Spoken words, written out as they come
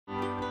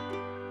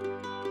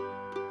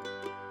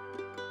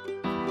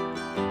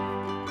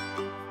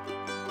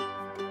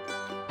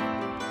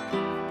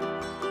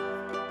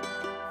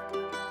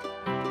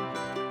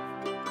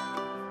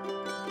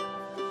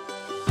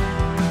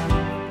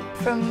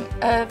From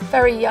a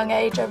very young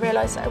age I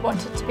realised that I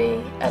wanted to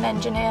be an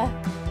engineer.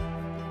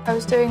 I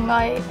was doing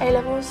my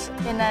A-levels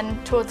and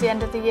then towards the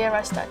end of the year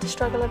I started to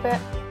struggle a bit.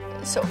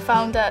 Sort of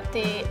found that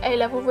the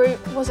A-level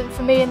route wasn't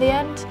for me in the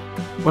end.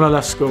 When I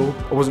left school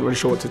I wasn't really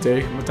sure what to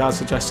do. My dad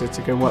suggested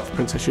to go and work for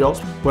Princess Yachts.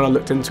 When I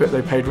looked into it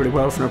they paid really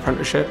well for an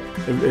apprenticeship.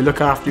 They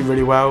look after you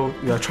really well,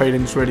 their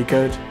training's really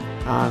good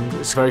and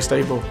it's very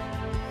stable.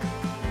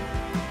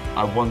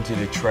 I wanted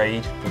a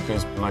trade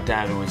because my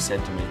dad always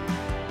said to me,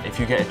 if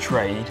you get a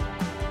trade,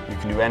 you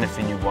can do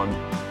anything you want.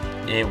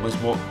 It was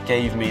what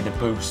gave me the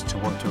boost to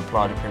want to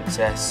apply to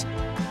Princess.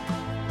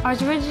 I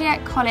was originally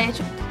at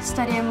college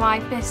studying my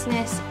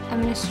business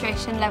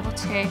administration level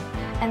 2,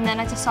 and then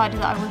I decided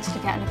that I wanted to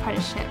get an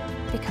apprenticeship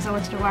because I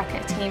wanted to work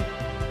at a team,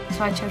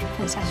 so I chose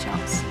Princess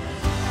Yachts.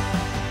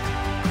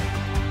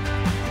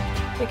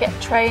 We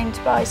get trained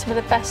by some of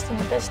the best in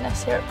the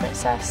business here at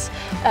Princess,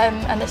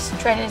 and this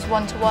training is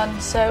one-to-one,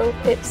 so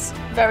it's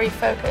very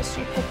focused.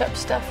 You pick up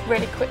stuff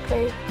really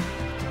quickly.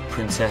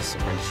 Princess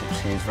Apprenticeships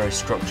here is very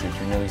structured.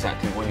 You know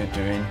exactly what you're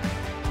doing.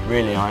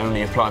 Really, I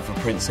only applied for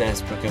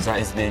Princess because that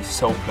is the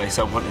sole place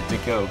I wanted to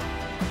go.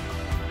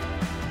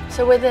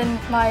 So within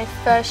my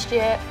first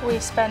year, we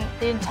spent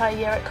the entire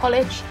year at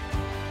college.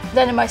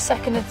 Then in my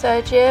second and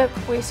third year,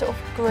 we sort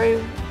of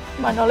grew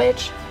my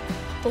knowledge.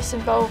 This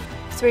involved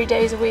 3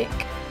 days a week,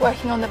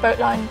 working on the boat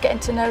line, getting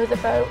to know the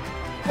boat,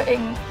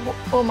 putting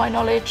all my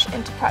knowledge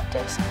into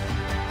practice.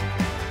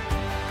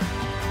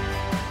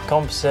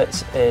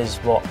 Composites is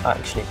what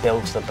actually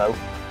builds the boat,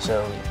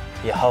 so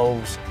your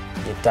hulls,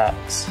 your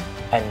decks,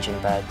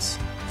 engine beds,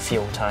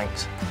 fuel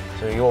tanks,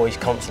 so you're always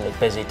constantly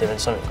busy doing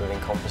something within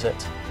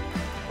composites.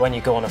 When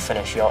you go on a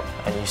finished yacht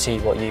and you see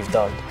what you've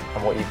done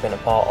and what you've been a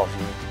part of,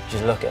 you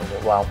just look at it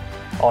and go, wow,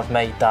 I've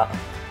made that.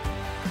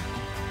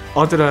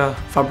 I did a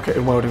Fabricating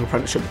and Welding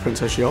apprenticeship at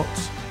Princess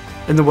Yachts.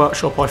 In the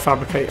workshop I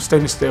fabricate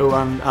stainless steel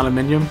and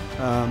aluminium.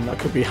 That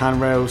could be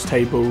handrails,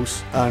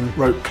 tables and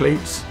rope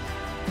cleats.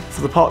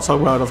 For the parts I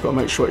weld I've got to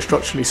make sure it's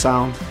structurally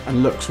sound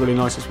and looks really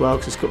nice as well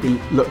because it's got to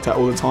be looked at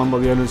all the time by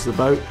the owners of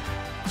the boat.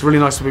 It's really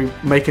nice to be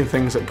making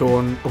things that go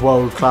on a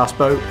world-class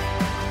boat.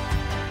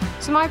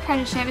 So my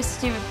apprenticeship is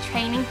to do with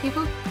training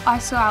people. I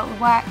sort out the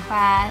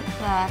workwear,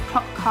 the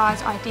prop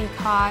cards, ID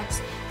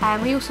cards.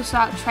 We also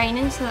sort out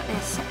training so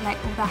that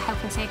all their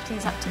health and safety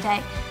is up to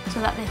date so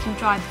that they can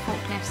drive the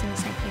forklifts and the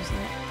safe using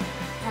it.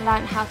 I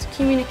learned how to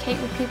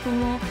communicate with people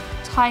more,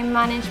 time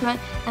management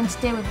and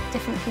to deal with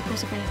different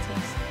people's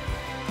abilities.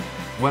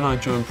 When I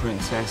joined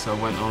Princess,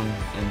 I went on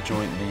and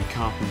joined the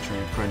Carpentry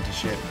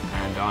apprenticeship,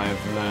 and I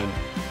have learned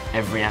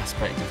every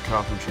aspect of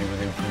carpentry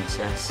within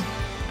Princess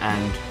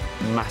and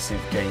massive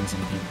gains in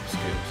people's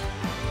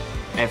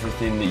skills.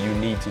 Everything that you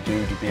need to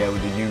do to be able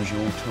to use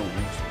your tools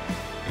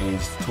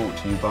is taught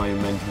to you by your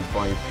mentors,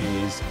 by your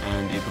peers,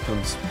 and it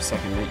becomes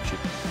second nature.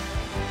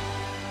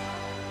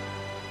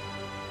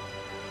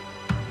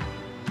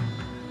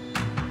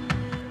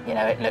 You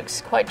know, it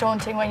looks quite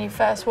daunting when you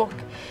first walk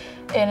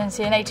in and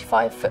see an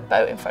 85-foot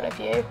boat in front of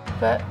you,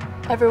 but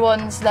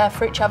everyone's there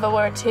for each other.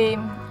 We're a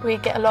team, we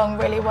get along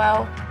really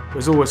well.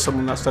 There's always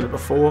someone that's done it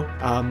before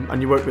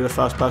and you won't be the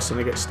first person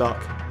to get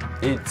stuck.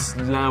 It's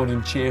loud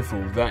and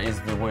cheerful. That is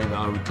the way that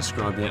I would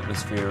describe the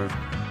atmosphere of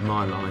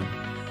my line.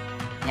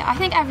 Yeah, I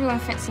think everyone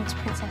fits into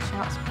Princess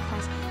Yachts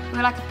because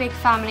we're like a big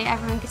family,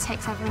 everyone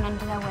takes everyone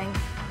under their wing.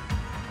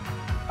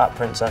 At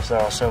Princess there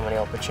are so many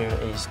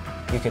opportunities.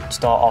 You could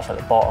start off at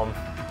the bottom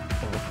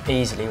and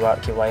easily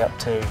work your way up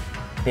to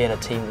being a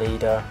team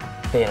leader,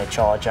 being a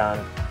charge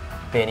hand,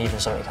 being even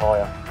something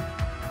higher.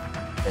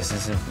 This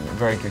is a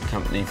very good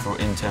company for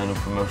internal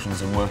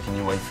promotions and working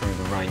your way through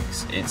the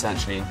ranks. It's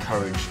actually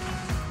encouraged.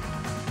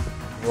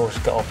 You also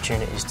get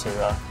opportunities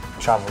to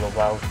travel the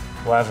world.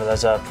 Wherever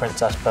there's a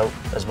Princess boat,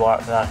 there's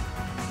work there.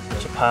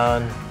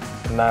 Japan,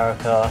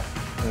 America,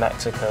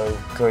 Mexico,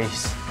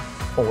 Greece,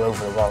 all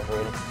over the world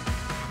really.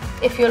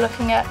 If you're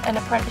looking at an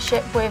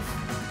apprenticeship with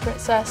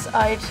Princess,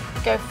 I'd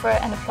go for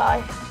it and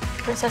apply.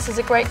 Princess is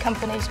a great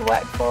company to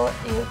work for.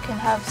 You can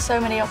have so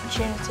many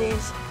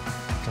opportunities.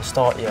 You can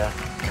start your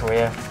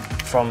career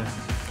from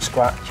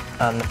scratch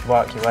and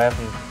work your way up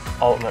and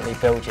ultimately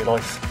build your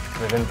life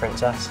within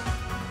Princess.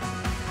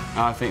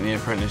 I think the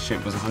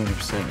apprenticeship was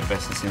 100% the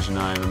best decision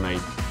I ever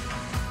made.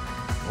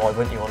 Why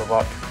wouldn't you want to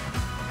work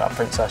at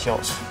Princess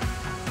Yachts?